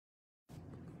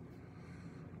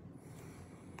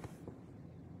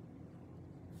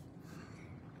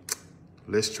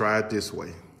Let's try it this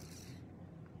way.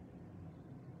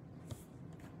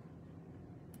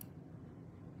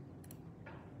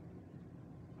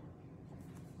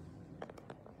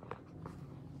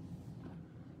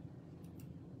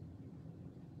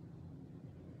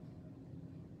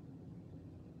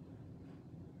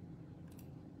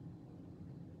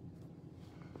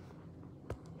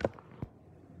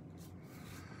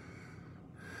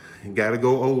 You gotta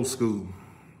go old school.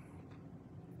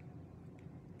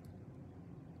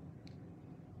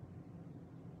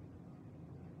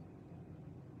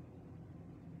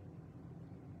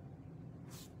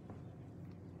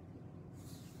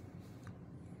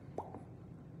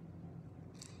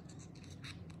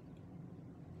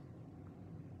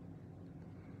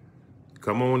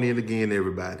 Come on in again,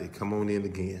 everybody. Come on in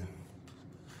again.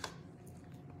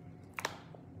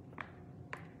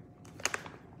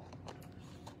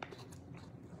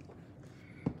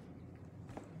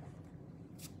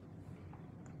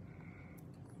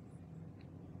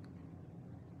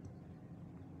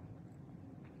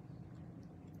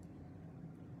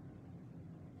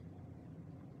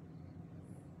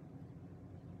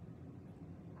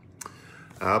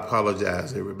 I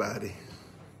apologize, everybody.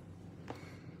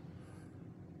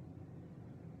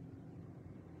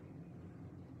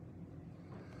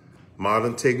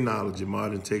 Modern technology,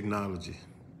 modern technology.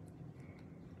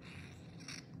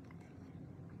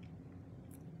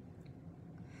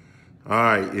 All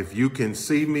right, if you can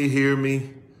see me, hear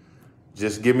me,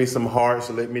 just give me some hearts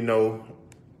to let me know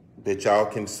that y'all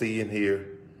can see and hear.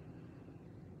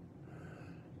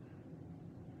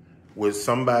 Would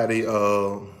somebody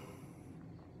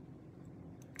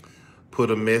put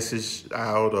a message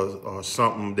out or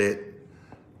something that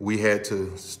we had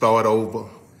to start over?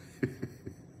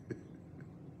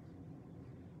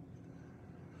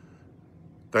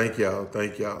 Thank y'all,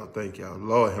 thank y'all, thank y'all.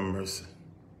 Lord have mercy.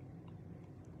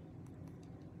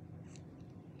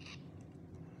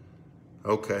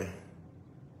 Okay.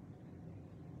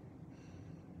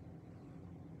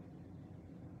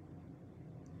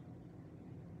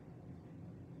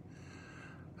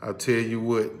 I'll tell you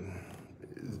what,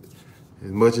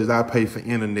 as much as I pay for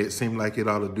internet, seems like it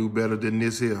ought to do better than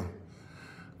this here.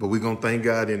 But we're going to thank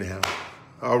God anyhow.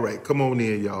 All right, come on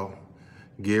in, y'all.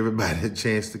 Give everybody a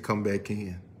chance to come back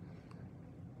in.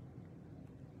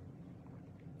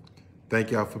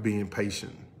 Thank y'all for being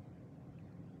patient.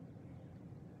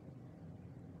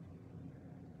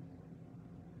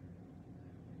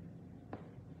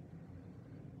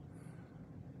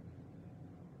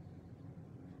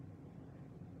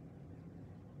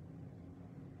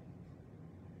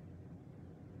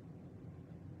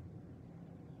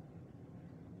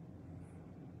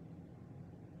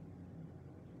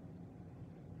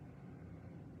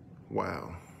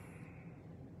 Wow.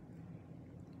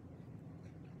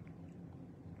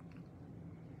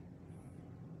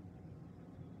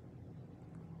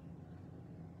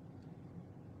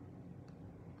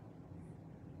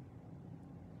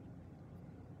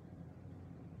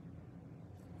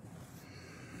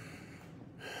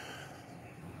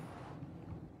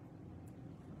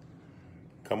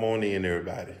 Come on in,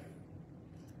 everybody.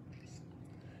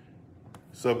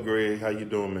 What's up, Greg? How you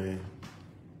doing, man?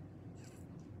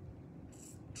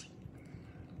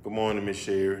 Good morning, Miss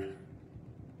Sherry.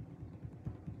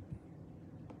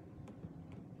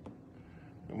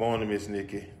 Good morning, Miss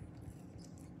Nikki.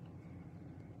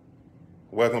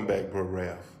 Welcome back, Bro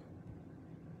Ralph.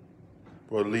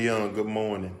 Bro Leon, good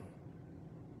morning.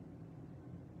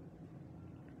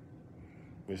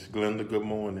 Miss Glenda, good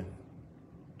morning.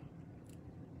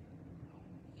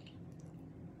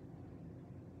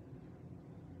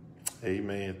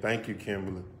 Amen. Thank you,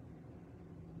 Kimberly.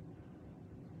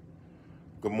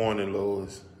 Good morning,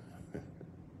 Lois.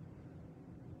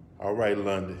 All right,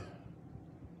 London.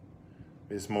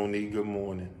 Miss Monique, good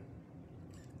morning.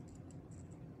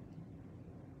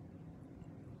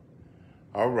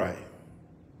 All right.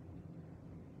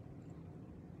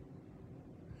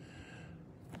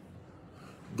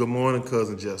 Good morning,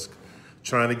 Cousin Jessica.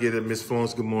 Trying to get it, Miss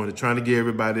Florence, good morning. Trying to give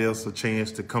everybody else a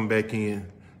chance to come back in.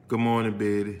 Good morning,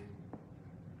 Betty.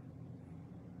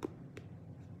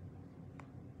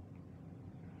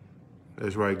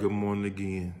 That's right, good morning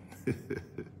again.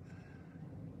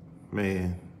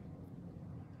 Man.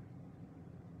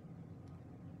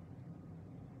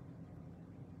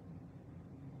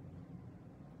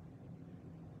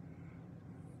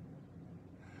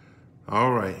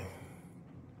 All right.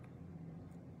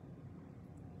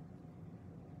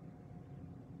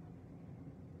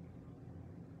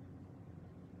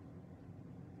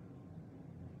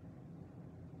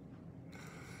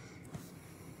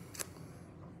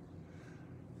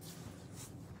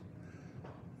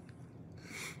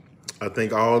 I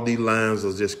think all these lines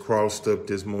are just crossed up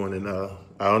this morning.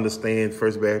 I understand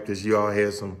First Baptist, you all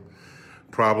had some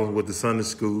problems with the Sunday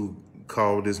school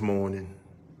call this morning.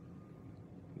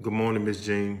 Good morning, Miss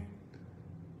Jean.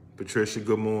 Patricia,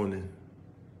 good morning.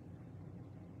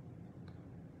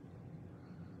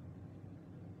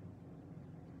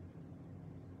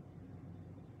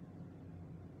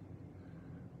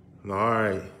 All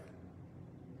right.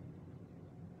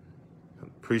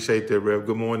 Appreciate that, Rev.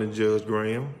 Good morning, Judge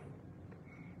Graham.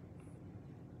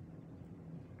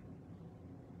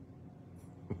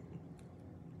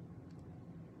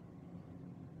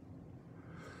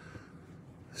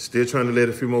 Still trying to let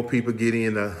a few more people get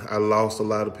in. I lost a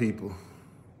lot of people.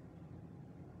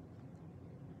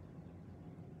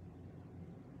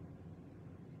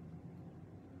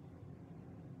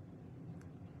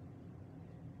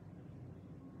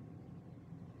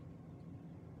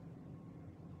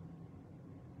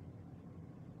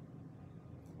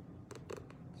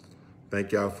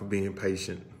 Thank y'all for being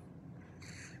patient.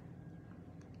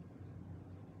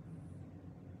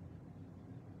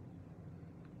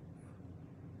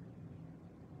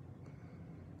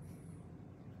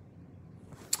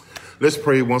 Let's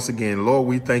pray once again. Lord,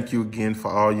 we thank you again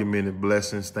for all your many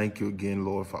blessings. Thank you again,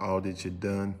 Lord, for all that you've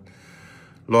done.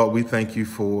 Lord, we thank you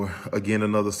for, again,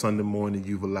 another Sunday morning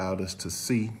you've allowed us to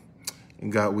see.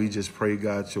 And God, we just pray,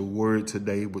 God, your word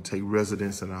today will take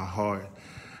residence in our heart.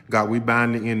 God, we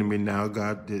bind the enemy now,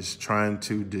 God, that's trying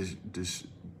to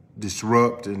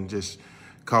disrupt and just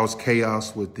cause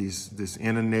chaos with this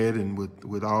internet and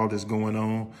with all that's going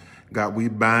on. God, we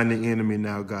bind the enemy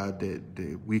now, God,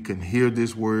 that we can hear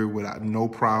this word without no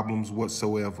problems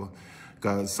whatsoever.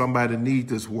 God, somebody needs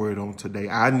this word on today.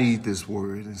 I need this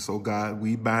word. And so, God,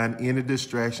 we bind any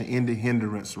distraction, any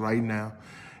hindrance right now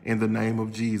in the name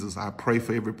of Jesus. I pray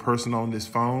for every person on this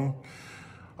phone,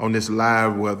 on this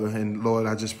live weather. And Lord,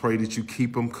 I just pray that you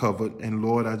keep them covered. And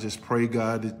Lord, I just pray,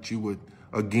 God, that you would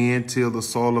again till the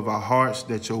soul of our hearts,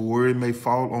 that your word may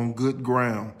fall on good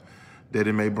ground, that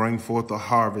it may bring forth a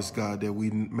harvest, God, that we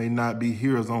may not be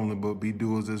hearers only, but be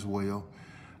doers as well.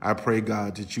 I pray,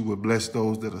 God, that you would bless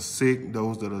those that are sick,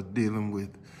 those that are dealing with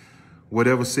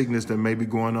whatever sickness that may be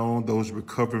going on, those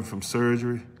recovering from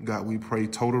surgery. God, we pray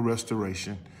total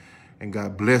restoration. And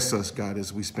God, bless us, God,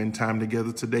 as we spend time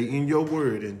together today in your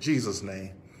word. In Jesus'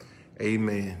 name,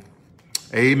 amen.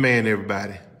 Amen,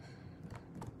 everybody.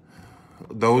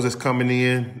 Those that's coming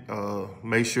in,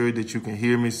 make sure that you can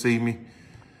hear me, see me.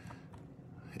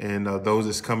 And those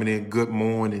that's coming in, good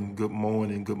morning, good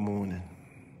morning, good morning.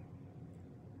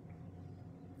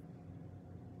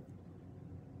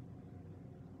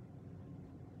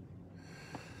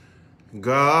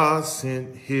 God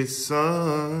sent his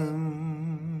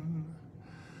son.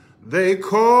 They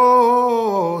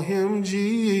call him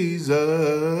Jesus.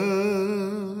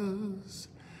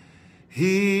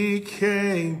 He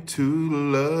came to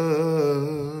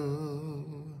love,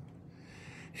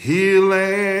 heal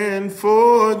and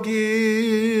forgive.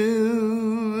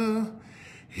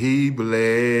 He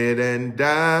bled and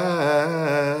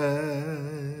died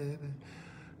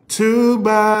to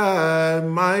buy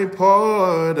my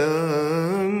pardon.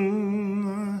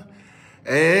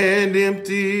 An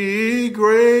empty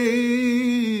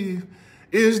grave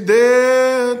is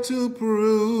there to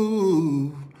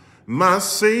prove my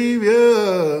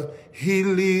Savior, he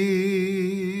lives.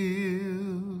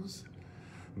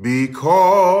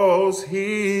 Because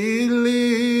he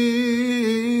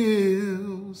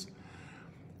lives,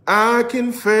 I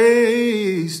can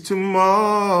face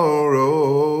tomorrow.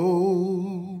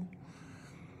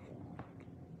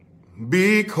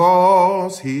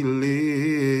 Because he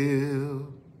lives,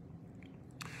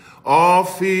 all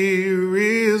fear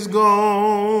is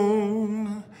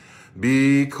gone.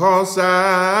 Because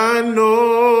I know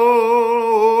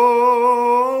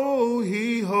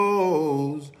he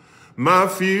holds my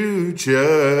future,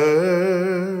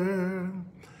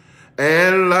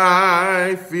 and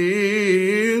life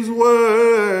is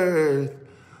worth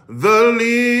the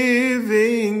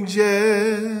living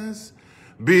just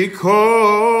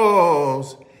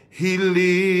because he lives.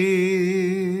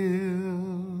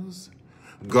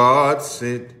 God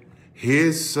sent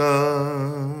his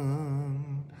son.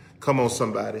 Come on,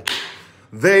 somebody.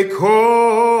 They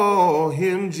call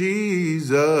him Jesus.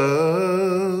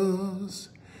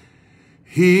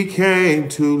 He came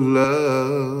to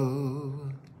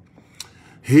love,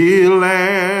 heal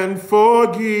and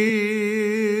forgive.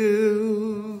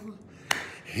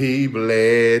 He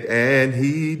bled and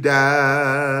he died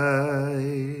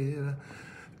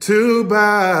to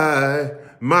buy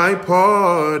my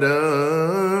pardon.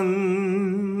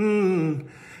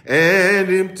 An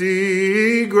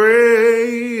empty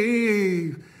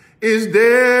grave is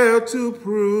there to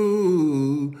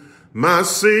prove my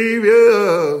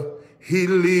Savior, he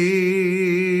lives.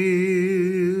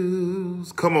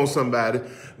 Come on, somebody.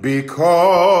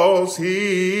 Because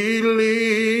he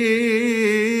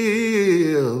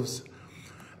lives,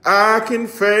 I can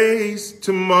face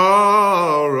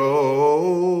tomorrow.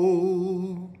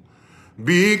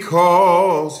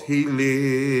 Because he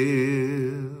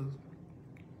lives,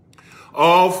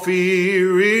 all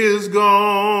fear is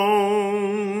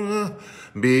gone.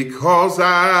 Because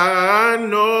I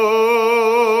know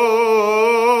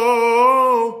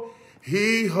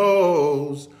he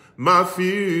holds my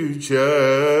future.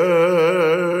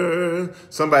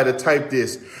 Somebody type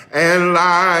this. And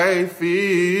life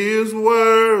is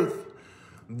worth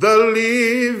the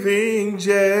living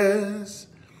just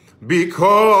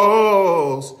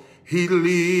because he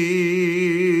lives.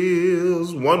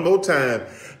 One more time.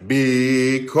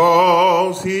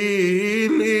 Because he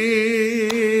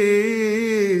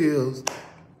lives,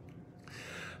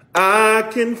 I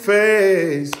can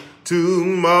face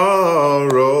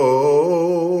tomorrow.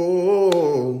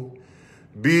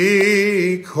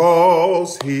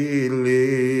 Because he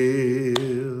lives,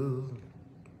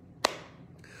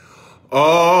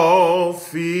 all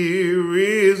fear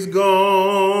is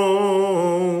gone.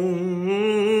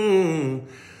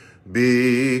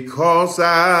 Because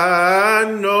I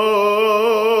know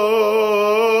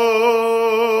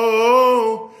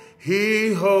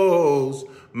he holds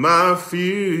my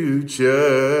future,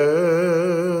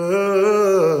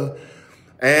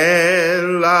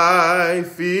 and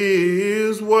life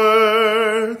is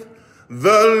worth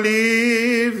the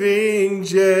living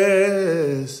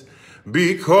just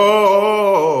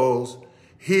because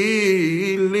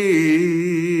he lives.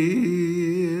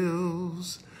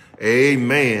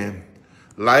 Amen.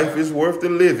 Life is worth the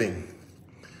living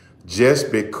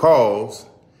just because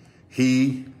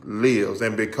he lives.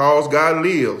 And because God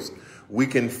lives, we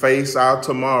can face our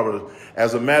tomorrow.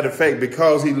 As a matter of fact,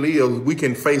 because he lives, we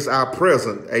can face our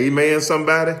present. Amen,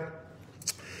 somebody?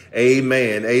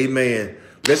 Amen. Amen.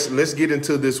 Let's get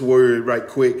into this word right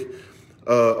quick.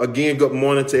 Again, good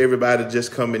morning to everybody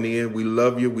just coming in. We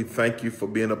love you. We thank you for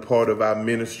being a part of our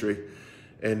ministry.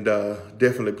 And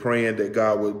definitely praying that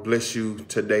God will bless you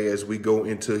today as we go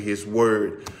into his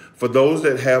word. For those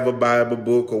that have a Bible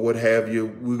book or what have you,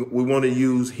 we want to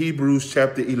use Hebrews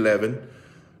chapter 11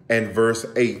 and verse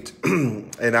 8.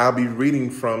 And I'll be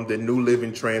reading from the New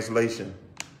Living Translation.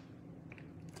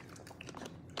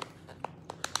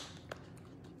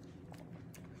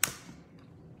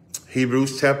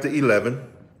 Hebrews chapter 11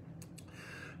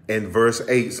 and verse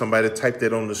 8. Somebody type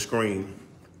that on the screen.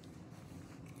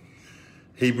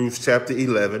 Hebrews chapter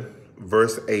 11,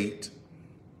 verse 8.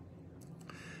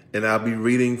 And I'll be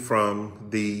reading from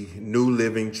the New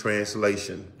Living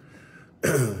Translation.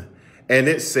 And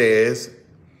it says,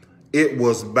 it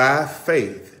was by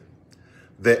faith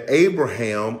that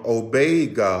Abraham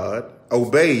obeyed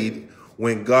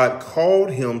when God called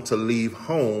him to leave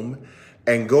home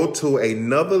and go to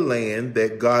another land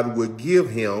that God would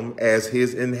give him as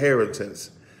his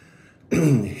inheritance.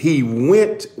 He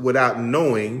went without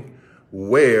knowing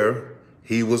where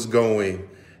he was going.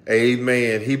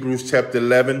 Amen. Hebrews chapter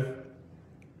 11,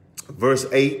 verse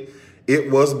 8.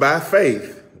 It was by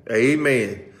faith,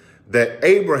 amen, that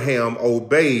Abraham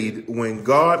obeyed when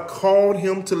God called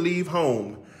him to leave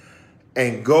home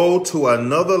and go to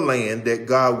another land that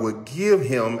God would give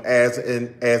him as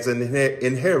an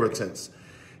inheritance.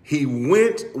 He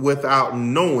went without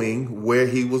knowing where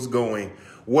he was going.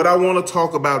 What I want to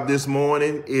talk about this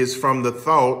morning is from the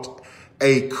thought,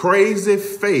 a crazy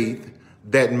faith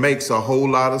that makes a whole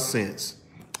lot of sense.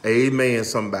 Amen,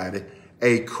 somebody.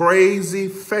 A crazy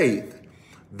faith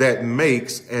that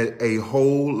makes a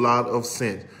whole lot of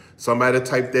sense. Somebody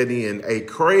type that in. A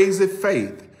crazy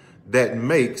faith that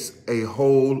makes a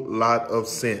whole lot of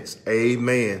sense.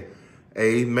 Amen.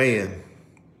 Amen.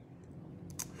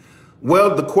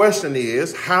 Well, the question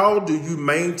is, how do you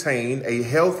maintain a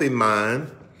healthy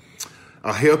mind,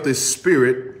 a healthy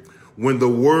spirit, when the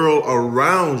world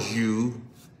around you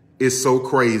is so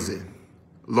crazy?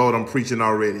 Lord, I'm preaching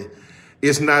already.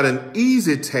 It's not an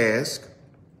easy task,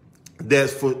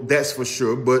 that's for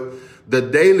sure, but the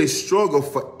daily struggle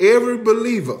for every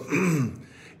believer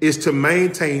is to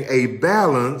maintain a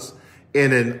balance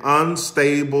in an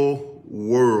unstable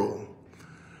world.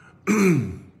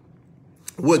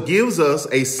 What gives us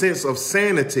a sense of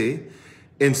sanity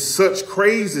in such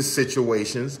crazy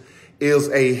situations is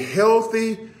a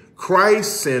healthy,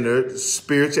 Christ-centered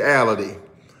spirituality,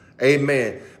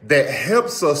 amen, that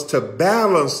helps us to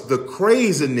balance the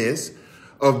craziness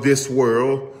of this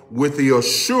world with the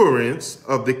assurance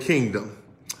of the kingdom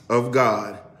of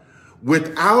God.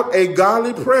 Without a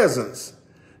godly presence,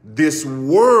 this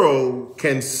world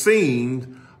can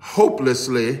seem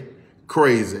hopelessly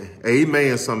crazy.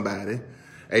 Amen, somebody.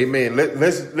 Amen.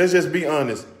 Let's just be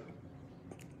honest.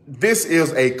 This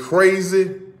is a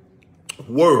crazy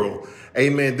world.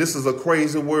 Amen. This is a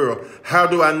crazy world. How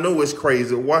do I know it's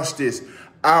crazy? Watch this.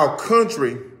 Our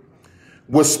country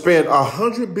will spend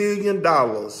 $100 billion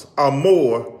or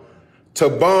more to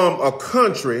bomb a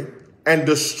country and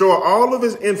destroy all of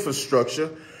its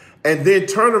infrastructure, and then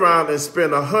turn around and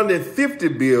spend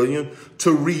 $150 billion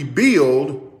to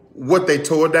rebuild what they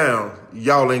tore down.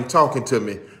 Y'all ain't talking to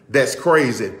me. That's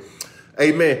crazy.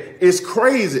 Amen. It's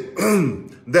crazy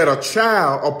that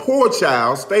a poor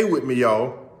child, stay with me,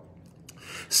 y'all,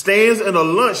 stands in a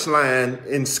lunch line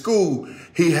in school.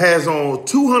 He has on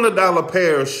 $200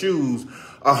 pair of shoes,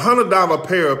 $100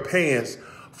 pair of pants,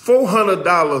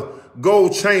 $400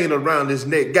 gold chain around his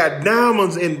neck, got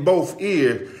diamonds in both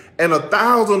ears, and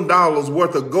 $1,000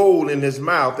 worth of gold in his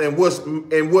mouth. And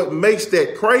what makes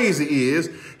that crazy is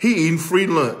he eating free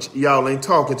lunch. Y'all ain't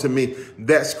talking to me.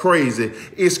 That's crazy.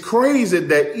 It's crazy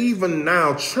that even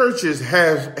now churches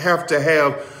have to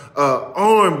have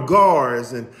armed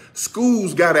guards, and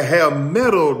schools got to have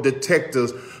metal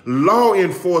detectors. Law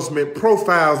enforcement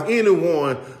profiles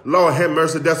anyone, Lord have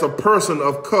mercy, that's a person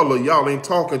of color. Y'all ain't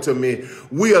talking to me.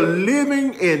 We are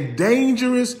living in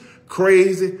dangerous,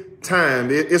 crazy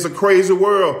time. It's a crazy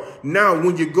world. Now,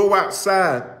 when you go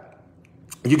outside,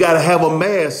 you got to have a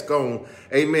mask on.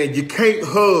 Amen. You can't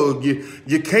hug.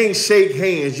 You can't shake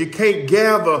hands. You can't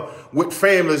gather with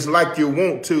families like you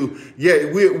want to.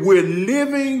 Yet we're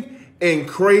living in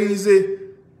crazy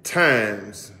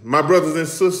times. My brothers and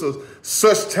sisters,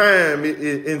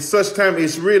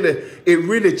 it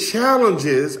really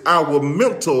challenges our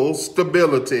mental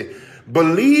stability.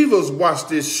 Believers, watch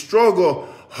this, struggle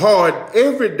hard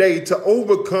every day to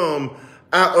overcome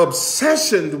our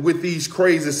obsession with these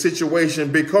crazy situations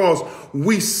because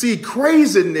we see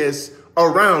craziness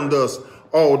around us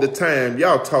all the time.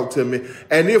 Y'all talk to me.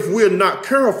 And if we're not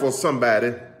careful,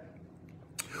 somebody,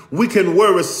 we can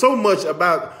worry so much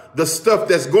about the stuff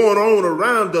that's going on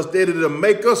around us that it'll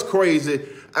make us crazy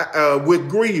with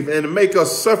grief and make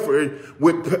us suffer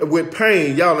with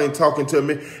pain. Y'all ain't talking to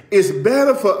me. It's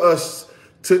better for us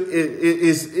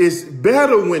it's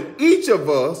better when each of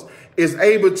us is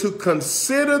able to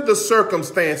consider the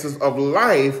circumstances of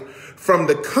life from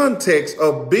the context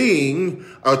of being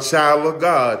a child of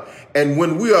God. And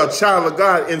when we are a child of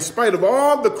God, in spite of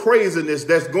all the craziness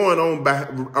that's going on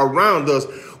around us,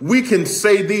 we can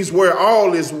say these words,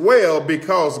 all is well,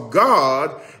 because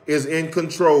God is in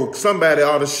control. Somebody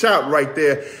ought to shout right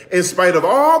there. In spite of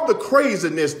all the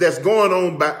craziness that's going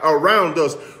on around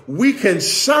us, we can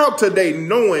shout today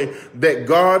knowing that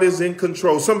God is in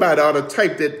control. Somebody ought to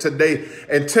type that today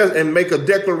and make a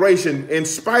declaration. In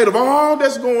spite of all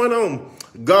that's going on,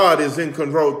 God is in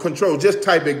control. Just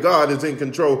type it. God is in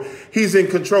control. He's in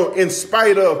control in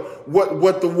spite of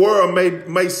what the world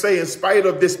may say, in spite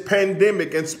of this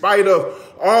pandemic, in spite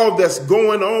of all that's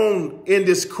going on in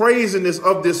this craziness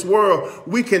of this world.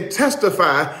 We can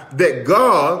testify that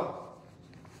God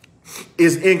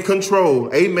is in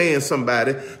control. Amen,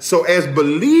 somebody. So as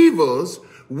believers,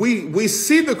 we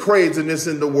see the craziness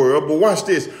in the world, but watch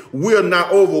this. We're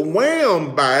not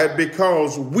overwhelmed by it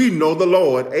because we know the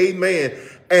Lord. Amen.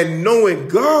 And knowing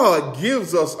God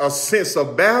gives us a sense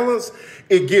of balance.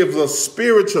 It gives us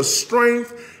spiritual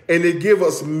strength, and it gives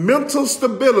us mental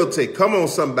stability. Come on,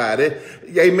 somebody.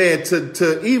 Amen.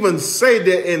 To even say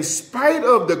that in spite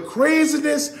of the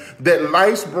craziness that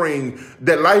life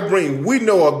brings, we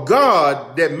know a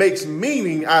God that makes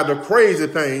meaning out of crazy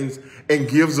things and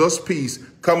gives us peace.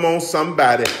 Come on,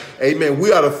 somebody. Amen.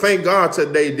 We ought to thank God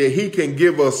today that he can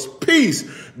give us peace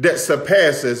that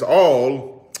surpasses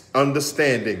all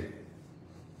understanding.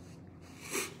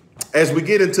 As we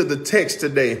get into the text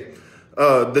today,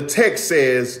 the text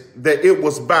says that it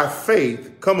was by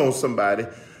faith, come on somebody,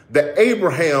 that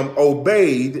Abraham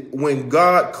obeyed when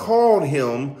God called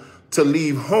him to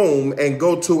leave home and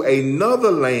go to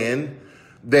another land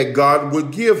that God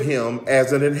would give him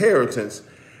as an inheritance.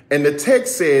 And the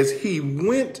text says he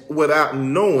went without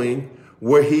knowing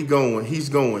where he's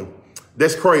going.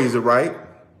 That's crazy, right?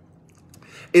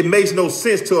 It makes no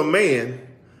sense to a man,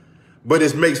 but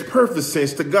it makes perfect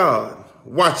sense to God.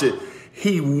 Watch it.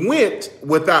 He went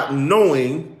without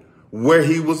knowing where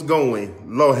he was going.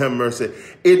 Lord have mercy.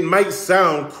 It might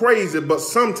sound crazy, but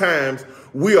sometimes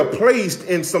we are placed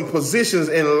in some positions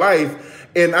in life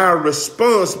and our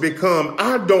response becomes,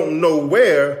 I don't know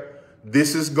where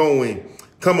this is going.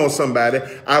 Come on, somebody.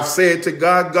 I've said to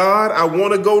God, God, I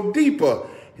want to go deeper.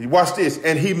 Watch this.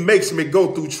 And he makes me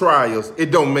go through trials.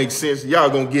 It don't make sense. Y'all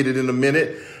gonna get it in a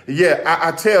minute. Yeah,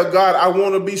 I tell God I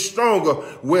want to be stronger,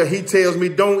 where he tells me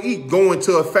don't eat, go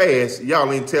into a fast.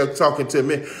 Y'all ain't talking to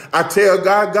me. I tell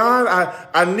God,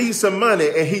 I need some money,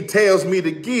 and he tells me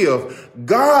to give.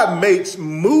 God makes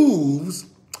moves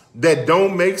that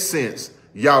don't make sense.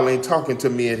 Y'all ain't talking to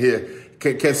me in here.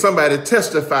 Can somebody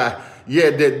testify? Yeah,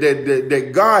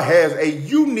 that God has a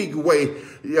unique way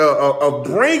of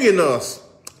bringing us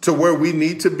to where we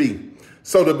need to be.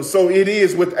 So it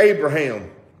is with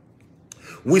Abraham.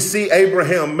 We see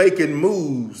Abraham making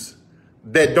moves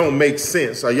that don't make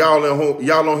sense. Are y'all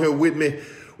on here with me?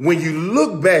 When you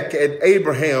look back at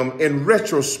Abraham in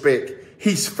retrospect,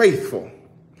 he's faithful.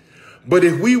 But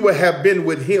if we would have been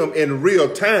with him in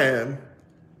real time,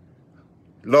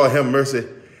 Lord have mercy,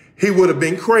 he would have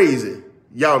been crazy.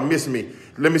 Y'all miss me.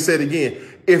 Let me say it again.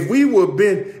 If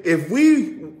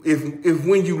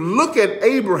when you look at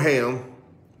Abraham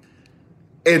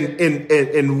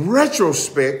in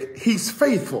retrospect, he's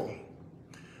faithful.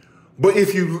 But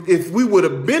if we would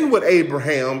have been with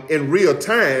Abraham in real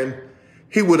time,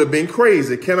 he would have been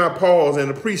crazy. Can I pause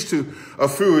and preach to a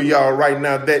few of y'all right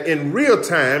now that in real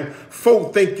time,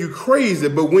 folk think you crazy.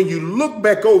 But when you look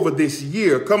back over this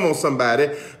year, come on somebody,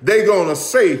 they're going to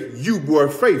say you were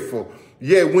faithful.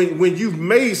 Yeah, when you've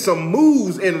made some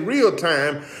moves in real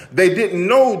time, they didn't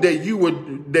know that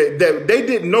that they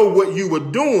didn't know what you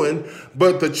were doing.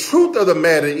 But the truth of the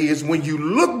matter is, when you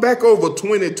look back over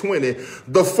 2020,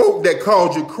 the folk that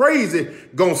called you crazy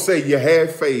gonna say you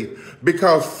had faith,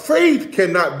 because faith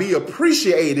cannot be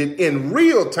appreciated in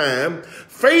real time.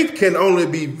 Faith can only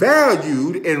be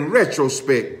valued in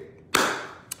retrospect.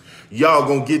 Y'all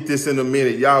gonna get this in a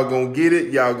minute. Y'all gonna get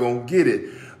it. Y'all gonna get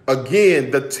it.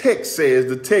 Again, the text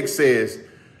says,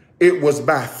 it was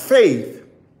by faith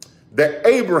that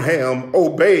Abraham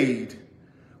obeyed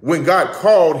when God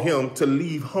called him to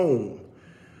leave home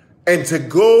and to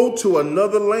go to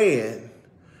another land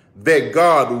that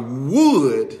God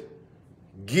would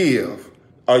give.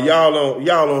 Are y'all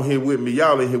on here with me?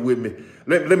 Y'all in here with me?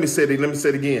 Let me say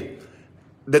it again.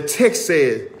 The text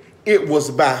says it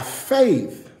was by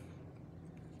faith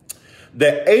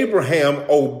that Abraham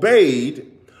obeyed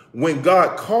when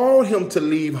God called him to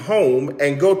leave home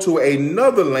and go to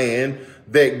another land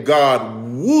that God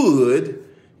would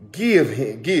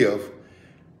give.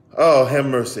 Oh, have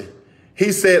mercy.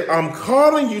 He said, I'm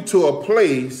calling you to a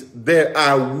place that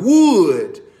I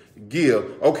would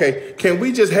give. Okay, can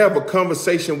we just have a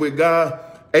conversation with God,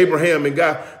 Abraham and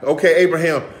God? Okay,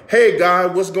 Abraham, hey,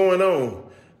 God, what's going on?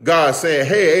 God saying,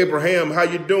 hey, Abraham, how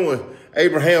you doing?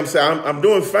 Abraham said, I'm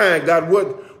doing fine, God.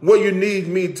 What you need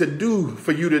me to do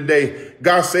for you today?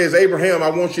 God says, Abraham, I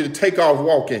want you to take off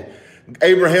walking.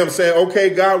 Abraham said,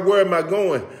 okay, God, where am I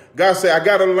going? God said, I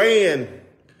got a land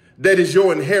that is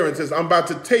your inheritance. I'm about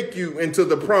to take you into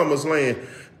the promised land.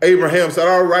 Abraham said,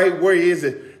 all right, where is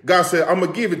it? God said, I'm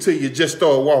going to give it to you. Just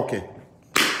start walking.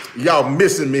 Y'all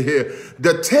missing me here.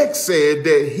 The text said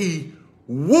that he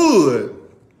would.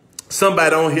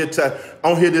 Somebody on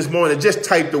here this morning, just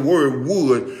type the word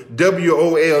would,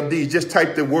 W-O-L-D, just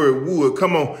type the word would.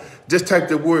 Come on, just type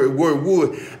the word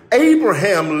would.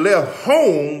 Abraham left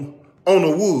home on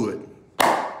a wood.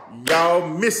 Y'all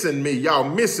missing me. Y'all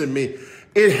missing me.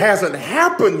 It hasn't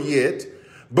happened yet,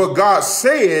 but God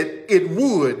said it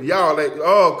would. Y'all like,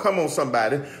 oh, come on,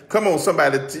 somebody. Come on,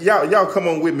 somebody. Y'all come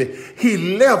on with me.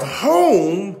 He left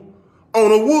home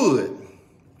on a wood.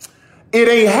 It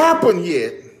ain't happened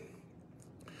yet,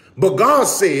 but God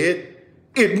said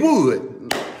it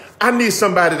would. I need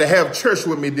somebody to have church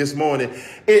with me this morning.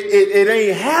 It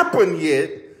ain't happened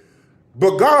yet,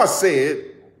 but God said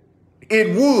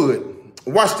it would.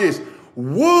 Watch this.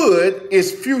 Would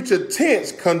is future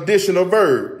tense conditional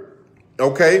verb.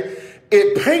 Okay.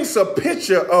 It paints a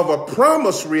picture of a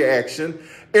promise reaction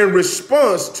in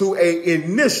response to an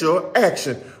initial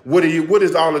action. What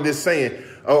is all of this saying?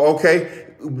 Oh, okay.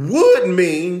 Would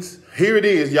means, here it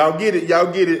is. Y'all get it.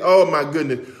 Y'all get it. Oh my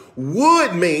goodness.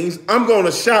 Would means I'm going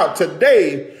to shout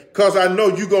today because I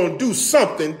know you're going to do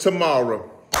something tomorrow.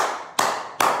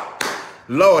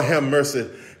 Lord have mercy.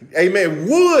 Amen.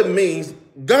 Would means,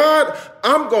 God,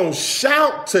 I'm going to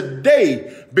shout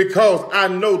today because I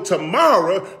know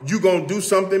tomorrow you're going to do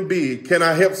something big. Can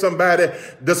I help somebody?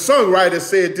 The songwriter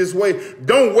said this way,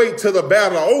 don't wait till the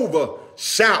battle over.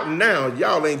 Shout now.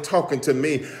 Y'all ain't talking to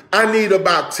me. I need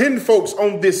about 10 folks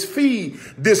on this feed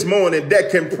this morning that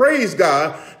can praise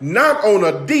God, not on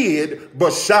a did,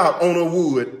 but shout on a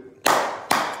would.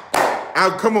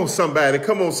 Come on, somebody.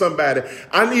 Come on, somebody.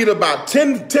 I need about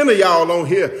 10 of y'all on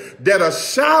here that'll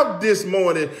shout this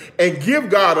morning and give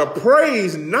God a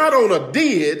praise, not on a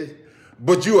did,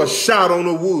 but you a shout on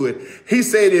a would. He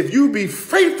said, if you be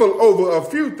faithful over a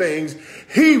few things,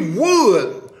 he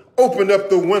would open up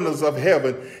the windows of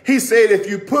heaven. He said, if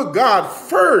you put God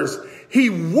first, he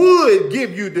would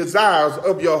give you desires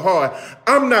of your heart.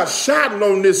 I'm not shouting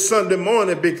on this Sunday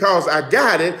morning because I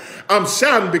got it. I'm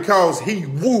shouting because he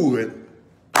would.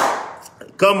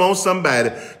 Come on, somebody.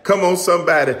 Come on,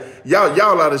 somebody.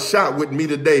 Y'all ought to shout with me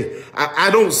today. I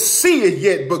don't see it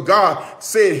yet, but God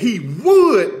said he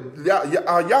would.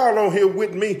 Are y'all on here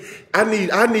with me? I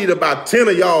need about 10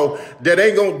 of y'all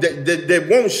that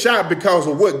won't shout because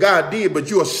of what God did,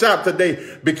 but you'll shout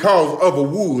today because of a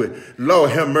would. Lord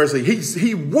have mercy.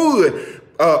 He would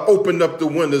open up the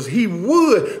windows. He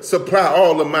would supply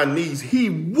all of my needs. He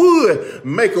would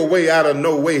make a way out of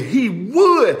no way. He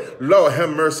would, Lord have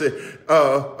mercy,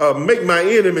 make my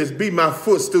enemies be my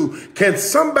footstool. Can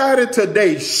somebody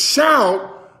today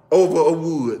shout over a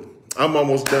would? I'm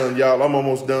almost done, y'all. I'm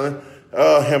almost done.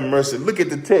 Have mercy. Look at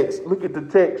the text. Look at the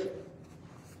text.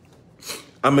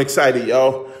 I'm excited,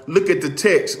 y'all. Look at the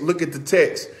text. Look at the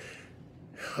text.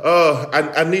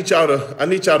 I need y'all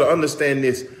to understand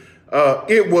this.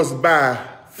 It was by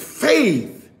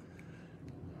faith.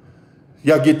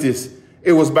 Y'all get this?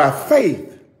 It was by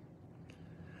faith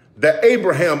that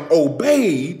Abraham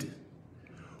obeyed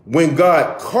when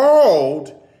God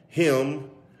called him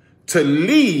to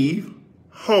leave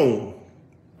home.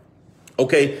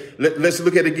 Okay, let's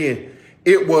look at it again.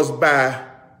 It was by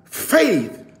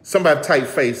faith. Somebody type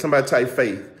faith. Somebody type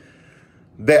faith.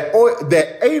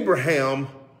 That Abraham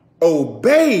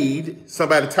obeyed.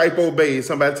 Somebody type obeyed.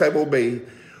 Somebody type obeyed.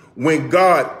 When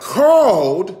God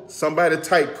called, somebody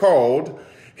type called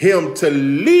him to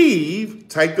leave.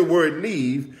 Type the word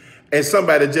leave, and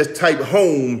somebody just type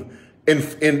home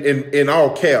in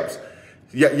all caps.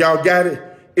 Y'all got it?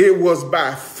 It was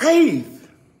by faith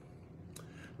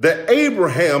that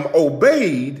Abraham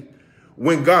obeyed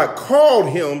when God called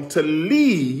him to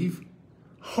leave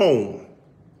home.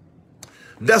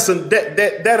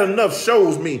 That enough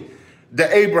shows me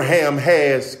that Abraham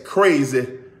has crazy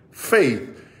faith.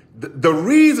 The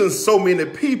reason so many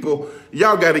people,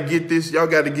 y'all got to get this, y'all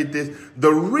got to get this.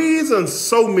 The reason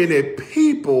so many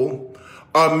people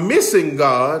are missing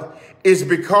God is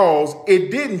because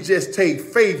it didn't just take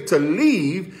faith to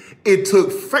leave, it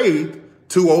took faith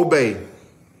to obey.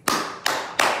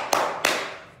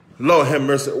 Lord have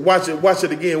mercy. Watch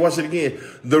it again. Watch it again.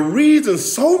 The reason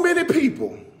so many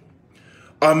people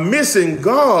are missing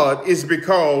God is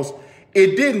because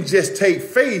it didn't just take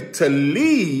faith to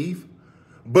leave,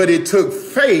 but it took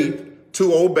faith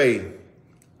to obey.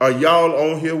 Are y'all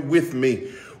on here with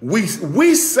me?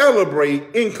 We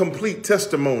celebrate incomplete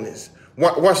testimonies.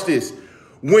 Watch this.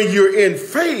 When you're in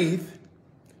faith,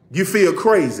 you feel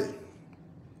crazy.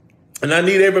 And I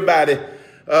need everybody,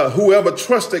 whoever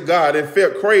trusted God and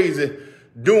felt crazy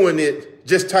doing it,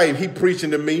 just type, he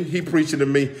preaching to me. He preaching to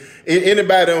me.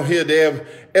 Anybody on here that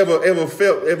ever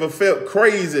felt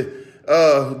crazy,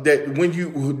 that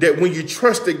when you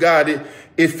trusted God,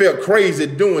 it felt crazy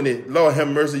doing it. Lord have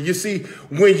mercy. You see,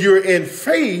 when you're in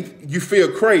faith, you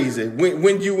feel crazy.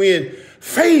 When you in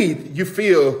faith, you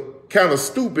feel kind of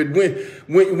stupid.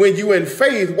 When you in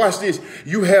faith, watch this,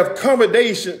 you have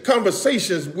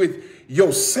conversations with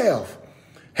yourself.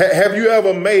 Have you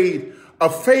ever made a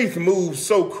faith move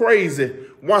so crazy,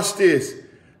 watch this,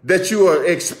 that you are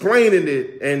explaining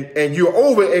it and you're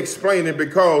over explaining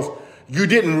because you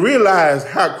didn't realize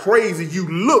how crazy you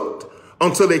looked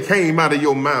until they came out of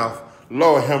your mouth?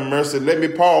 Lord have mercy. Let me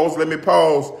pause. Let me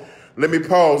pause. Let me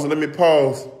pause. Let me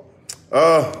pause.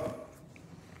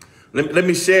 Let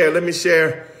me share. Let me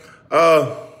share.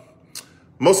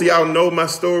 Most of y'all know my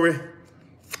story.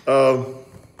 Back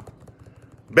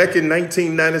in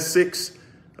 1996,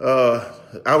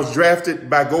 I was drafted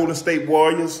by Golden State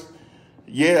Warriors.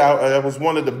 Yeah, that was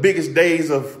one of the biggest days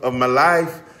of my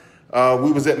life.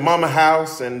 We was at Mama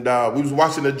house and we was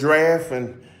watching the draft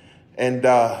and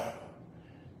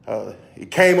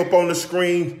it came up on the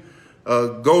screen.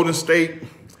 Golden State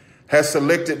has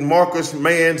selected Marcus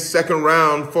Mann, second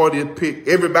round, 40th pick.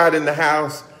 Everybody in the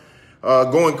house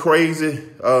going crazy.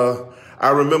 I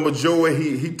remember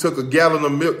Joey, he took a gallon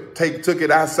of milk, took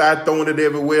it outside, throwing it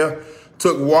everywhere,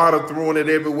 took water, throwing it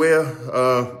everywhere.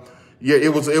 Yeah,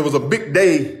 it was a big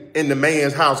day in the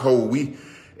Mann's household.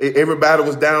 Everybody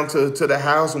was down to the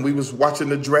house and we was watching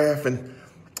the draft and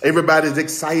everybody's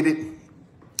excited.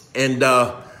 And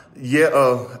I get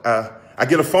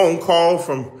a phone call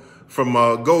from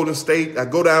Golden State. I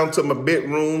go down to my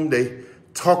bedroom. They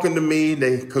talking to me.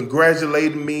 They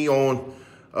congratulated me on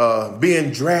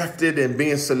being drafted and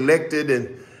being selected,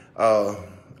 and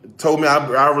told me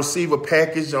I'll receive a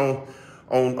package on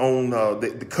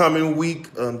the coming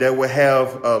week that will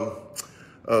have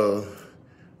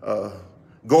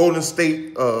Golden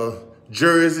State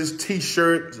jerseys,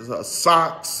 T-shirts,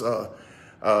 socks.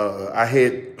 I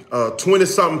had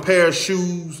 20-something pair of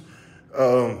shoes.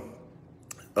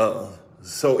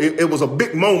 So it was a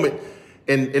big moment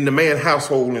in the Mann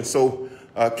household. And so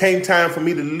came time for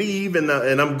me to leave, and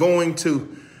I'm going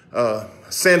to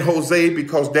San Jose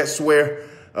because that's where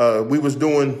we was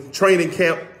doing training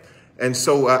camp. And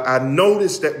so I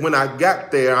noticed that when I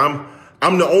got there,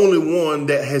 I'm the only one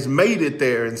that has made it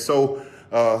there. And so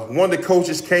one of the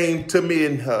coaches came to me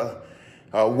and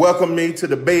welcomed me to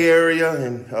the Bay Area.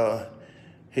 And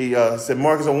he said,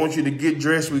 Marcus, I want you to get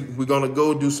dressed. We're going to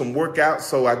go do some workouts.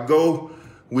 So I go,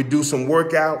 we do some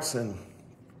workouts, and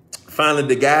finally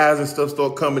the guys and stuff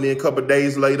start coming in a couple of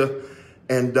days later.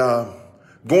 And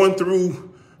going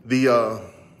through the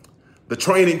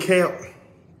training camp,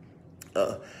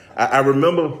 I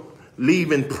remember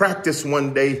leaving practice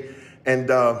one day,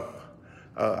 and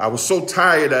I was so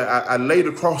tired, I laid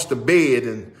across the bed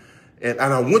and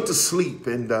I went to sleep,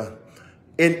 and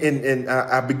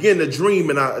I began to dream,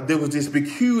 and there was this big,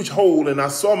 huge hole, and I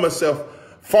saw myself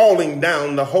falling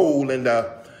down the hole, and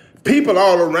people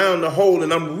all around the hole,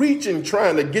 and I'm reaching,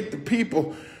 trying to get the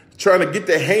people, trying to get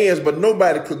their hands, but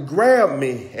nobody could grab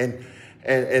me.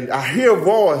 And I hear a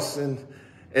voice, and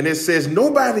it says,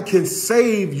 nobody can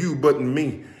save you but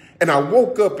me. And I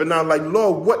woke up, and I was like,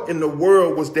 Lord, what in the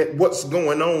world was that? What's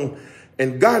going on?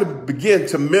 And God began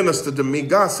to minister to me.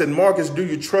 God said, Marcus, do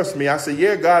you trust me? I said,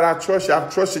 yeah, God, I trust you.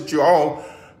 I've trusted you all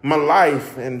my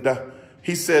life. And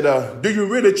he said, do you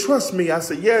really trust me? I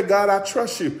said, yeah, God, I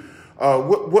trust you.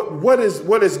 What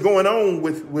is going on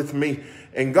with me?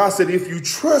 And God said, if you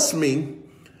trust me,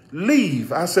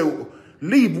 leave. I said,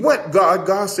 leave what, God?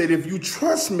 God said, if you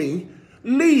trust me,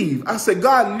 leave. I said,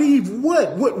 God, leave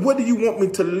what? What do you want me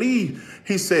to leave?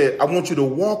 He said, I want you to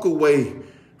walk away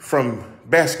from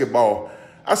basketball.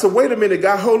 I said, wait a minute,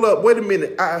 God, hold up. Wait a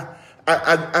minute.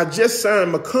 I just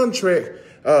signed my contract.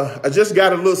 I just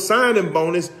got a little signing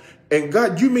bonus. And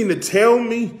God, you mean to tell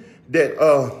me that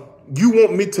you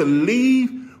want me to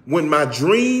leave when my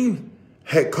dream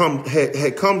had come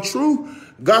true?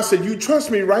 God said, you trust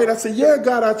me, right? I said, yeah,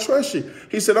 God, I trust you.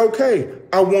 He said, okay,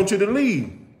 I want you to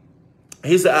leave.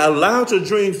 He said, I allowed your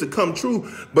dreams to come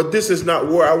true, but this is not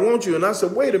where I want you. And I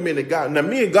said, wait a minute, God. Now,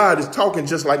 me and God is talking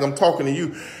just like I'm talking to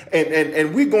you.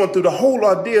 And we're going through the whole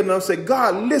ordeal. And I said,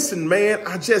 God, listen, man,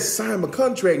 I just signed my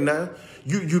contract now.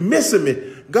 You missing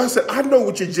me. God said, I know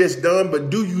what you just done, but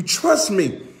do you trust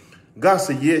me? God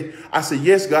said, yeah. I said,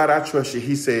 yes, God, I trust you.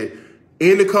 He said,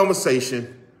 in the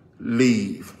conversation,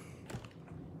 leave.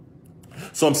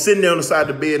 So I'm sitting there on the side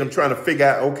of the bed. I'm trying to figure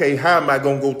out, okay, how am I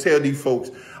going to go tell these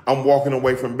folks I'm walking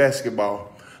away from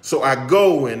basketball? So I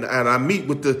go and I meet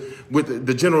with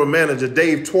the general manager,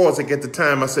 Dave Twardzik, at the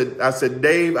time. I said,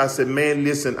 Dave, I said, man,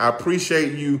 listen, I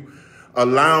appreciate you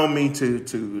allowing me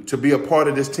to be a part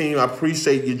of this team. I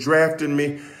appreciate you drafting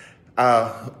me.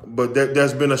 But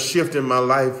there's been a shift in my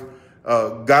life.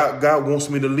 God wants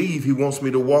me to leave. He wants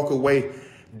me to walk away.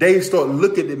 Dave started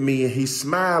looking at me, and he's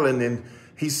smiling, and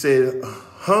he said,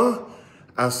 huh?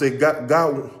 I said,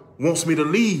 God wants me to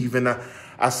leave. And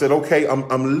I said, okay,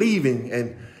 I'm leaving.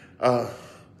 And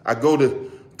I go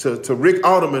to Rick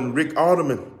Alderman. Rick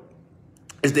Alderman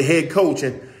is the head coach.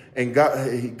 And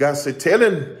God said, tell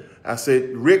him. I said,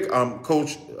 Rick,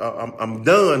 coach, I'm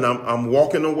done. I'm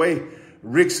walking away.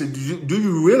 Rick said, do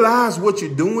you realize what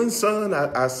you're doing, son?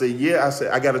 I said, yeah. I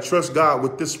said, I got to trust God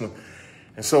with this one.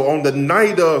 And so on the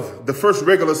night of the first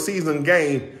regular season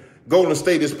game, Golden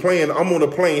State is playing. I'm on a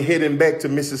plane heading back to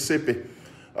Mississippi.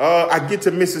 I get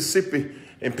to Mississippi,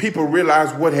 and people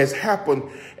realize what has happened,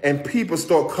 and people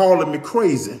start calling me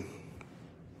crazy.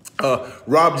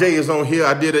 Rob J is on here.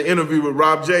 I did an interview with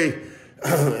Rob J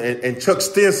and Chuck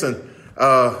Stinson,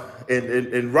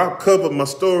 and Rob covered my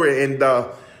story, and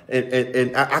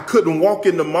I couldn't walk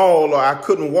in the mall, or I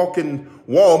couldn't walk in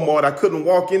Walmart. I couldn't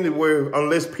walk anywhere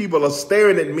unless people are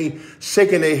staring at me,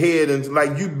 shaking their head, and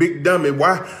like, you big dummy.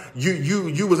 Why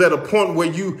you was at a point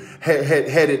where you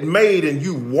had it made and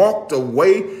you walked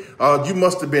away? You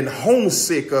must have been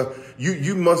homesick.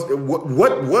 You must.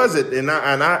 What was it? And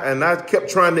I kept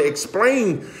trying to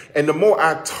explain. And the more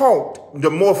I talked,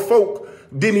 the more folk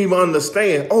didn't even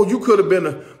understand. Oh, you could have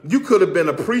been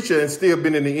a preacher and still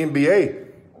been in the NBA.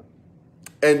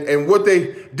 And what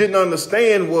they didn't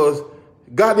understand was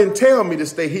God didn't tell me to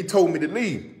stay. He told me to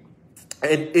leave.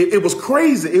 And it was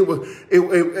crazy.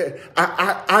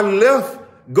 I left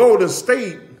Golden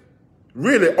State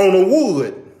really on a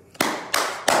wood.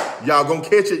 Y'all gonna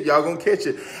catch it. Y'all gonna catch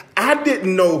it. I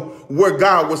didn't know where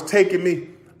God was taking me,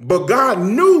 but God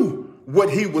knew what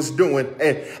he was doing.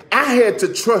 And I had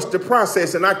to trust the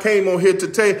process. And I came on here to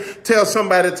tell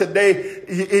somebody today,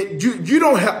 you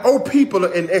don't owe people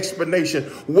an explanation.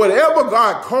 Whatever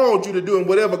God called you to do and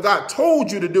whatever God told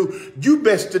you to do, you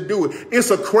best to do it.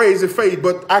 It's a crazy faith,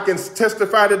 but I can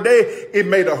testify today, it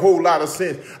made a whole lot of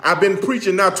sense. I've been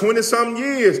preaching now 20-something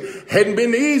years. Hadn't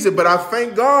been easy, but I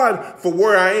thank God for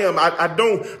where I am. I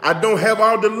don't have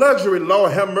all the luxury,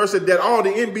 Lord have mercy, that all the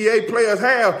NBA players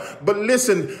have. But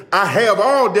listen, I have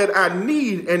all that I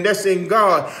need, and that's in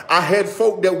God. I had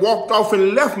folk that walked off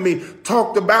and left me,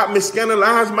 talked about me,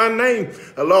 scandalized my name.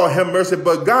 Lord have mercy,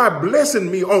 but God blessing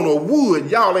me on a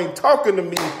wood. Y'all ain't talking to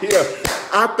me here.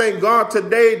 I thank God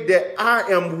today that I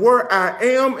am where I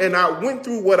am, and I went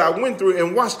through what I went through.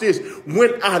 And watch this.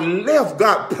 When I left,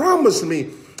 God promised me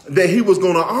that he was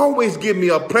going to always give me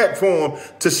a platform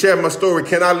to share my story.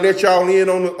 Can I let y'all in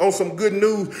on some good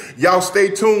news? Y'all stay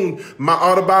tuned. My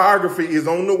autobiography is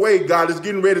on the way. God is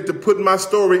getting ready to put my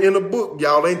story in a book.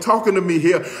 Y'all ain't talking to me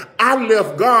here. I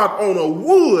left God on a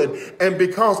wood, and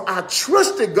because I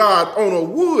trusted God on a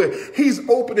wood, he's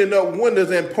opening up windows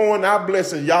and pouring out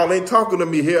blessings. Y'all ain't talking to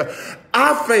me here.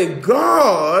 I thank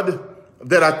God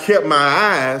that I kept my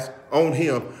eyes on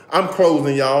him. I'm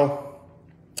closing, y'all.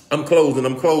 I'm closing.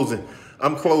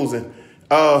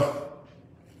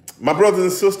 My brothers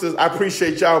and sisters, I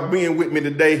appreciate y'all being with me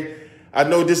today. I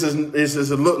know this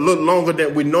is a little longer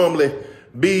than we normally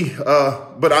be,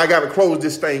 but I got to close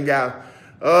this thing out.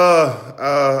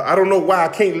 I don't know why I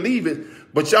can't leave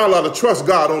it, but y'all ought to trust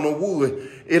God on the wood.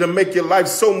 It'll make your life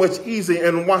so much easier.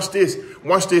 And watch this.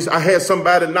 I had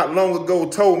somebody not long ago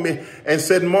told me and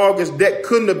said, Marcus, that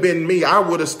couldn't have been me. I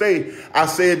would have stayed. I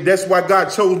said, that's why God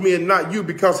chose me and not you,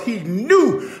 because he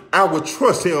knew I would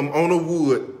trust him on the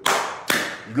wood.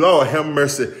 Lord have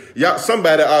mercy. Y'all,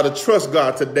 somebody ought to trust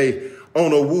God today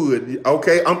on a wood.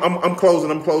 Okay, I'm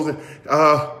closing.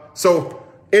 So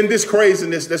in this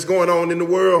craziness that's going on in the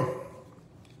world,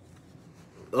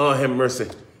 Lord have mercy,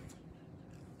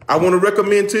 I want to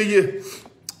recommend to you,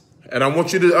 and I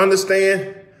want you to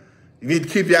understand, you need to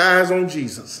keep your eyes on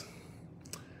Jesus.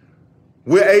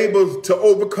 We're able to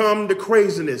overcome the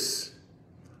craziness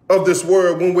of this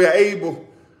world when we're able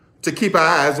to keep our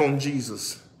eyes on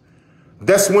Jesus.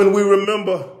 That's when we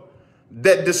remember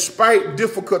that despite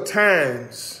difficult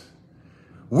times,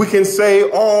 we can say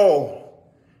all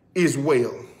is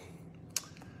well.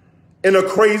 In a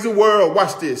crazy world,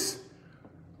 watch this,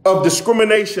 of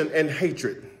discrimination and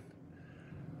hatred,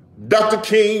 Dr.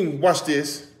 King, watch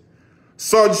this,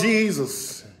 saw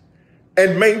Jesus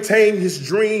and maintained his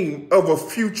dream of a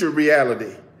future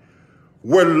reality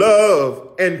where love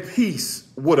and peace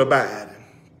would abide.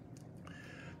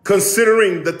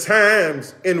 Considering the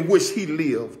times in which he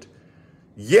lived,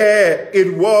 yeah,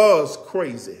 it was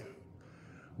crazy.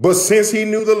 But since he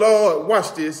knew the Lord,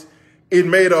 watch this, it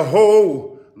made a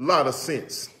whole lot of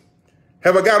sense.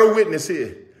 Have I got a witness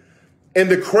here? In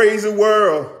the crazy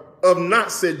world of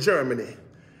Nazi Germany,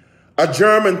 a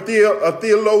German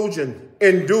theologian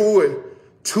endured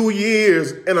 2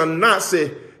 years in a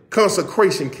Nazi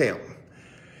concentration camp,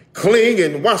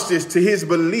 clinging, watch this, to his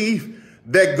belief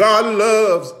that God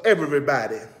loves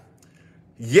everybody.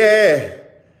 Yeah,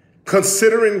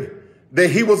 considering that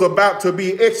he was about to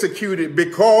be executed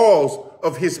because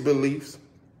of his beliefs.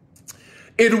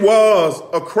 It was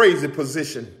a crazy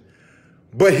position,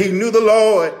 but he knew the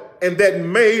Lord, and that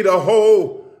made a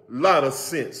whole lot of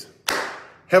sense.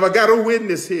 Have I got a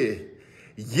witness here?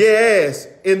 Yes,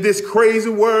 in this crazy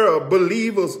world,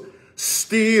 believers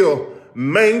still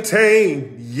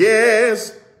maintain,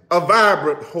 yes, a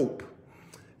vibrant hope.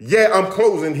 Yeah, I'm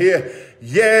closing here.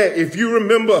 Yeah, if you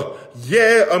remember,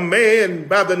 yeah, a man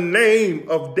by the name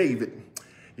of David.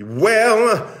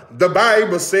 Well, the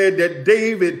Bible said that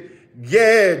David,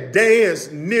 yeah,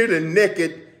 danced nearly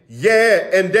naked. Yeah,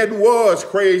 and that was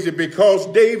crazy because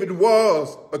David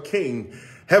was a king.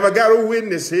 Have I got a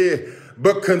witness here?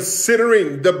 But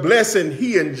considering the blessing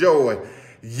he enjoyed,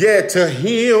 yeah, to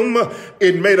him,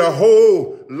 it made a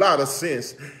whole lot of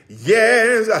sense.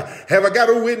 Yes, have I got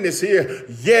a witness here?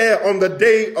 Yeah, on the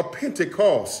day of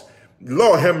Pentecost,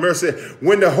 Lord have mercy.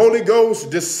 When the Holy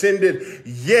Ghost descended,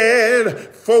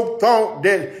 folk thought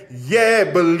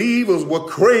that, believers were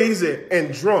crazy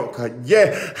and drunk.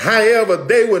 However,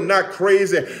 they were not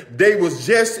crazy. They was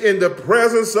just in the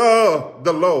presence of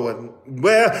the Lord.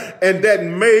 And that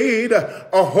made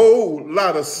a whole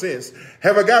lot of sense.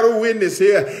 Have I got a witness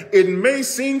here? It may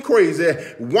seem crazy,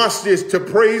 watch this, to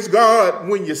praise God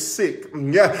when you're sick.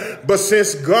 But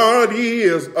since God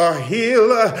is a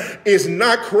healer, it's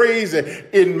not crazy.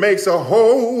 It makes a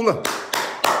whole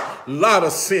lot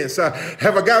of sense.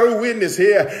 Have I got a witness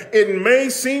here? It may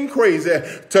seem crazy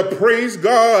to praise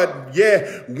God,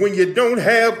 when you don't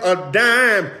have a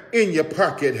dime in your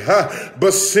pocket,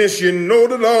 but since you know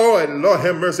the Lord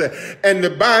have mercy, and the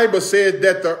Bible says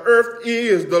that the earth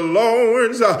is the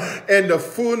Lord's and the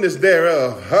fullness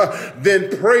thereof, then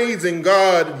praising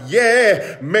God,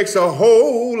 makes a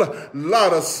whole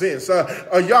lot of sense.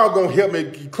 Are y'all gonna help me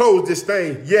close this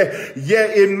thing?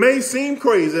 It may seem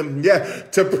crazy,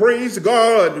 to praise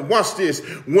God, watch this,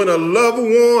 when a loved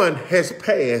one has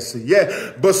passed,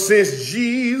 but since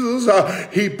Jesus,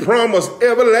 he promised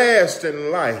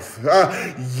everlasting life,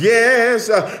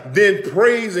 then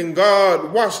praising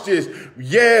God, watch this,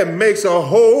 makes a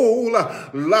whole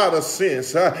lot of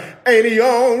sense. Ain't he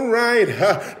all right?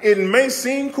 It may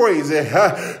seem crazy,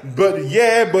 but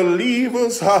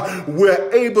believers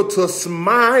we're able to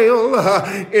smile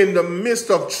in the midst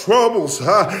of troubles,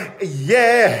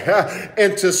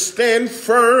 and to stand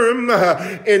firm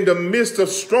in the midst of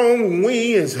strong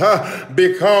winds,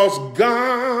 because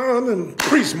God, and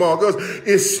priest Marcus,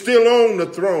 is still on the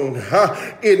throne.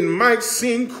 It might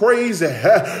seem crazy,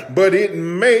 but it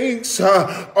makes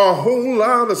a whole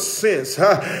lot of sense.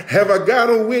 Have I got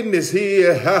a witness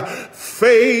here?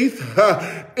 Faith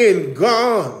in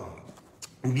God,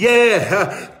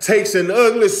 takes an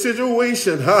ugly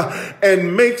situation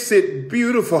and makes it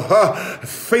beautiful.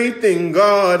 Faith in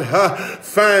God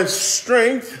finds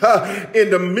strength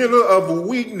in the middle of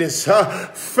weakness.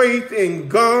 Faith in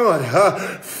God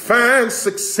finds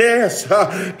success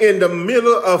in the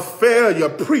middle of failure.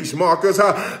 Preach, Marcus.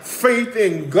 Faith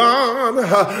in God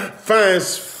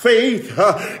finds faith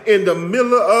in the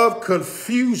middle of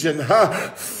confusion.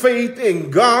 Faith in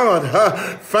God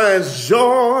finds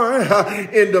joy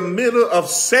in the middle of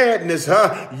sadness.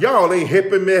 Y'all ain't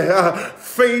helping me.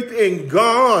 Faith in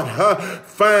God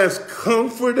finds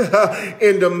comfort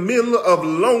in the middle of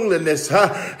loneliness.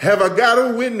 Have I got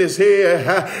a witness here?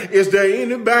 Is there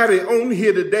anybody on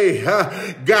here today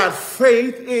got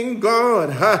faith in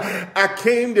God? I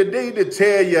came today to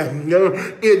tell you,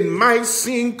 it might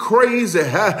seem crazy,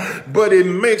 but it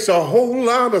makes a whole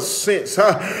lot of sense.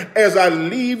 As I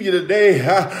leave you today,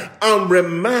 I'm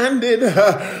reminded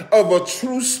of a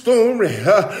true story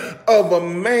of a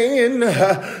man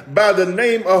by the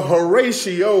name of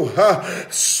Horatio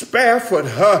Spafford,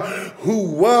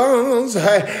 who was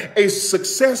a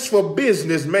successful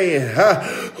businessman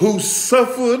who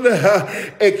suffered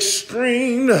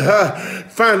extreme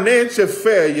financial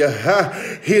failure.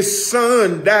 His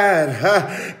son died,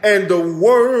 and the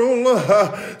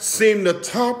world seemed to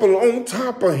topple on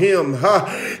top of him.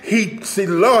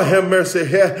 Lord have mercy,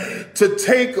 to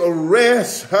take a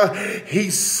rest, he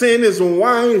sent his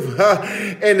wife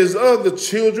and his other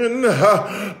children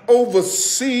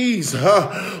overseas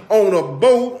on a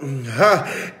boat,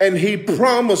 and he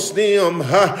promised them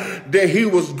that he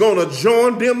was going to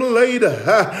join them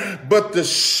later, but the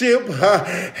ship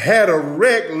had a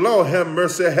wreck, Lord have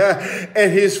mercy,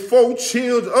 and his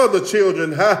other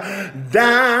children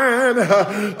died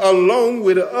along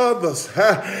with others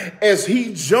as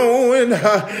he joined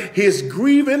his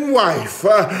grieving wife.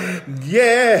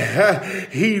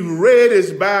 He read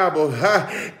his Bible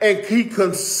and he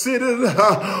considered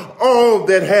all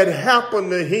that had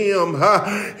happened to him.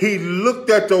 He looked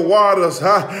at the waters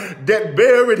that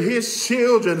buried his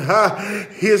children.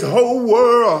 His whole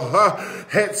world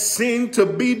had seemed to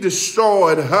be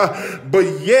destroyed,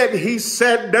 but yet he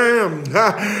sat down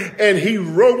and he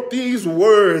wrote these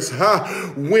words.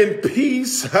 When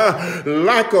peace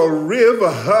like a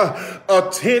river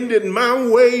attended my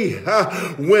way,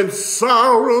 when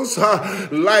sorrows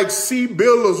like sea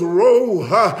billows roll,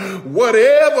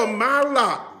 whatever my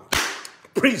lot,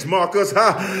 preach, Marcus,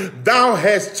 thou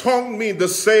hast taught me to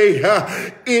say,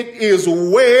 it is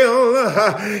well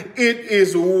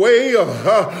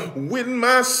with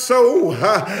my soul.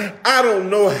 I don't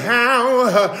know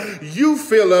how you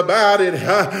feel about it,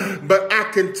 but I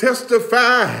can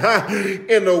testify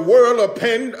in the world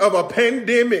of a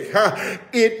pandemic,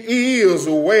 it is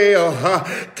well.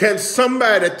 Can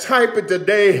somebody type it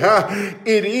today?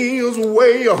 It is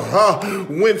well.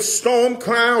 When storm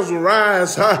clouds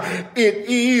rise, it it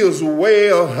is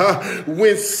well.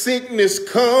 When sickness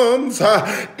comes,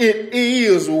 it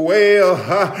is well.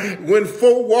 When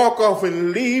folk walk off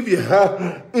and leave you,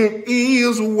 it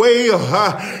is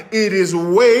well. It is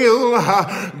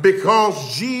well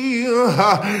because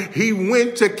Jesus, he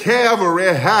went to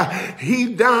Calvary.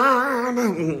 He died.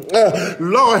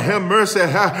 Lord have mercy.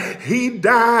 He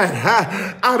died.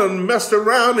 I done messed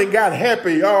around and got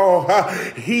happy, y'all.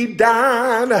 He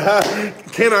died.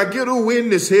 Can I get a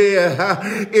witness here?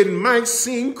 It might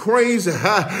seem crazy.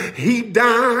 He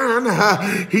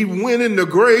died. He went in the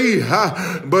grave.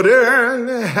 But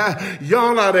early,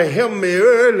 y'all ought to help me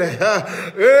early.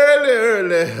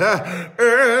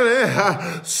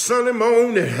 Early Sunday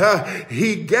morning,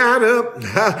 he got up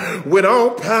with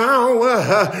all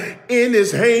power in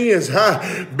his hands.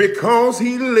 Because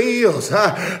he lives,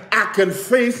 I can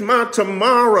face my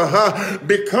tomorrow.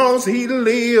 Because he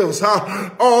lives,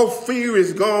 all fear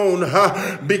is gone.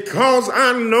 Because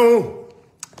I know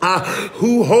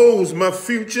who holds my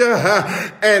future,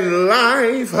 and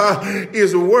life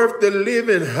is worth the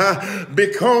living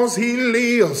because he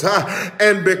lives,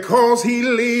 and because he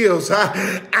lives,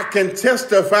 I can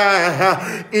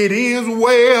testify it is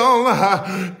well.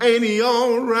 Ain't he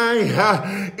all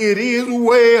right? It is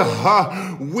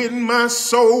well with my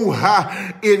soul.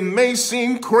 It may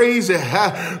seem crazy,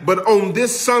 but on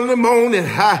this Sunday morning,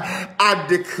 I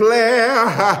declare,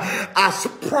 I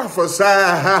prophesy,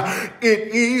 it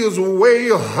is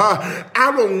well.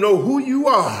 I don't know who you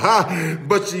are,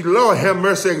 but you, Lord have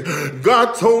mercy,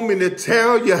 God told me to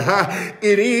tell you,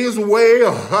 it is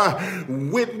well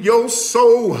with your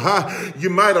soul. You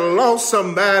might have lost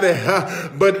somebody,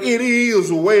 but it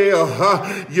is well.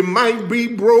 You might be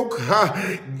broke,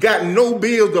 got no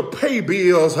bills to pay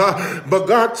bills, but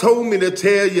God told me to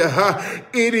tell you,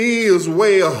 it is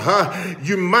well.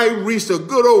 You might reach a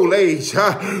good old age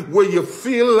where you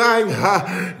feel like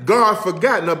God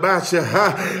forgotten about you.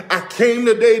 I came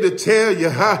today to tell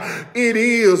you, it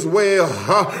is well.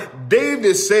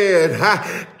 David said,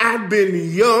 I've been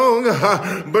young,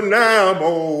 but now I'm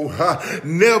old.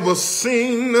 Never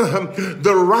seen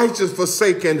the righteous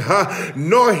forsaken,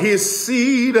 nor his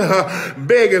seed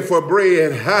begging for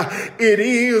bread. It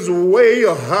is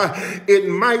well. It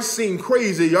might seem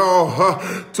crazy, y'all,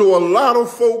 to a lot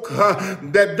of folk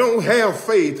that don't have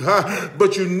faith,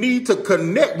 but you need to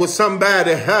connect with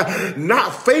somebody,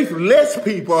 not faithless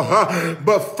people,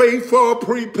 but faithful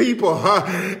people,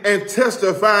 and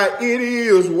testify it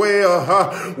is well.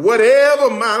 Whatever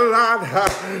my lot,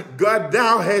 God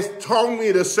thou has taught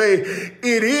me to say,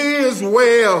 it is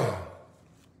well.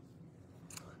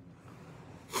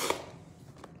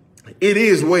 It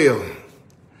is well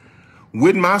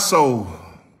with my soul.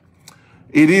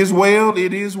 It is well.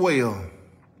 It is well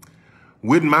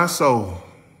with my soul.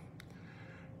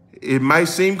 It might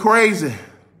seem crazy,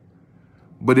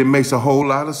 but it makes a whole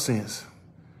lot of sense.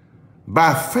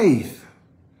 By faith,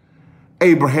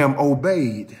 Abraham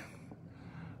obeyed.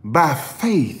 By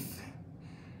faith,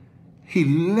 he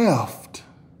left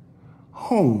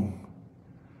home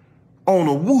on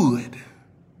a wood.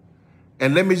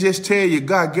 And let me just tell you,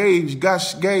 God gave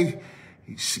them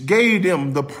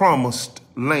the promised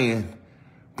land.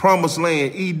 Promised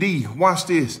land, ED. Watch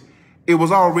this. It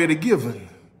was already given.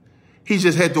 He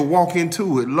just had to walk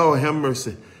into it. Lord have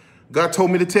mercy. God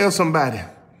told me to tell somebody,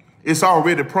 it's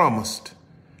already promised.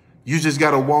 You just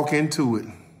got to walk into it.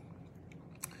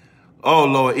 Oh,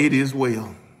 Lord, it is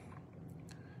well.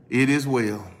 It is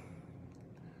well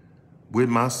with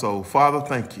my soul. Father,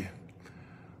 thank you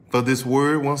for this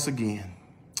word once again.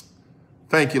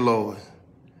 Thank you, Lord,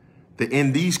 that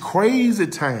in these crazy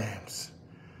times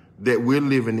that we're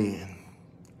living in,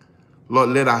 Lord,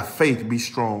 let our faith be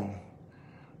strong.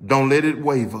 Don't let it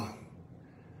waver.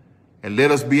 And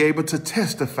let us be able to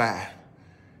testify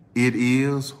it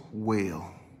is well.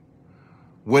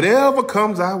 Whatever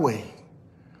comes our way,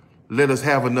 let us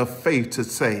have enough faith to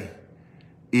say,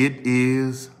 it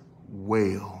is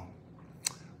well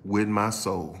with my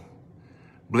soul.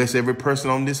 Bless every person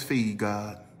on this feed,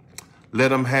 God. Let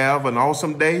them have an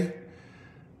awesome day.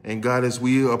 And God, as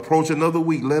we approach another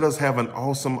week, let us have an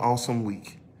awesome, awesome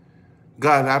week.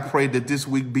 God, I pray that this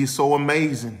week be so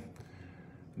amazing.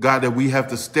 God, that we have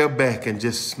to step back and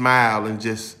just smile and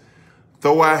just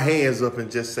throw our hands up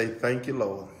and just say, thank you,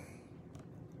 Lord.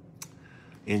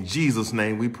 In Jesus'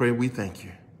 name we pray, we thank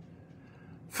you.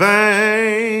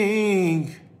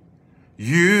 Thank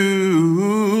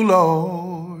you,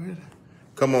 Lord.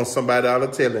 Come on, somebody ought to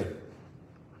tell him.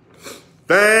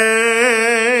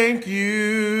 Thank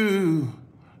you,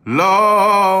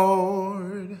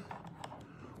 Lord.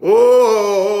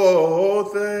 Oh,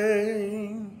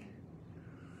 thank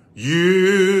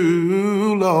you,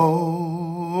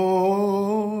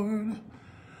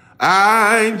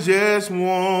 I just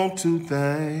want to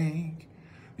thank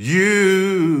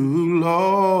you,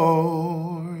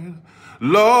 Lord.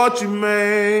 Lord, you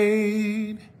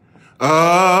made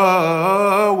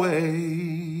a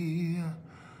way.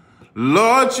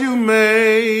 Lord, you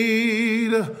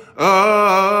made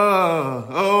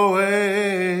a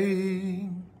way.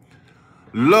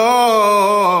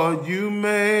 Lord, you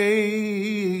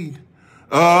made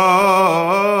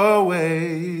a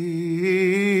way.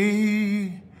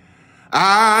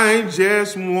 I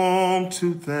just want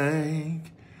to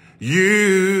thank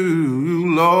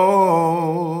you,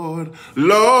 Lord.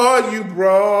 Lord, you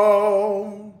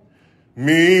brought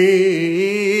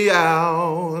me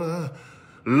out.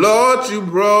 Lord, you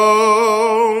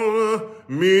brought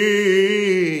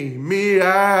me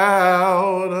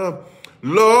out.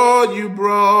 Lord, you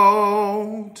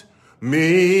brought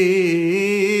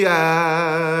me out.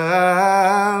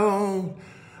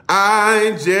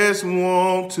 I just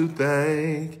want to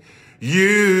thank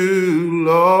you,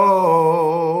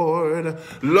 Lord.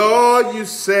 Lord, you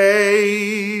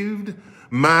saved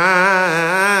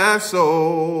my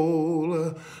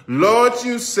soul. Lord,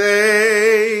 you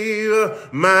saved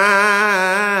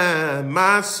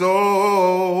my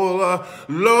soul.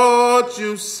 Lord,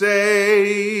 you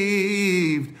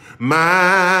saved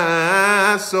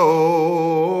my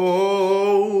soul.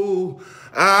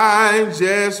 I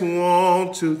just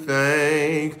want to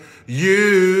thank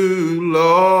you,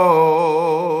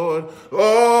 Lord.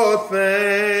 Oh,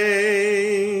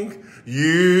 thank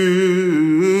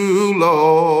you,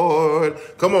 Lord.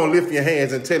 Come on, lift your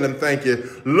hands and tell him thank you.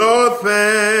 Lord,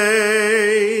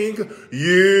 thank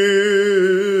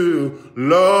you,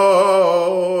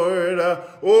 Lord.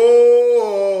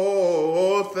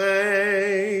 Oh,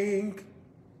 thank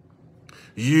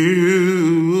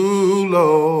you,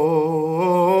 Lord.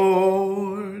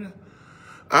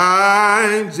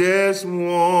 I just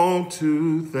want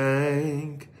to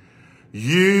thank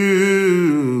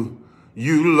you,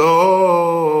 Lord.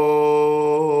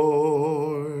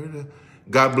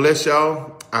 God bless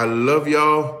y'all. I love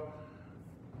y'all.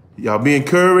 Y'all be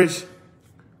encouraged.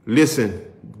 Listen,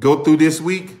 go through this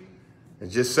week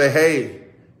and just say, hey,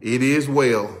 it is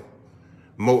well.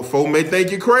 Folk may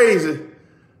think you're crazy,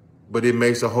 but it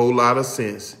makes a whole lot of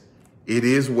sense. It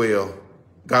is well.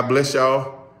 God bless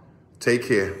y'all. Take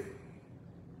care.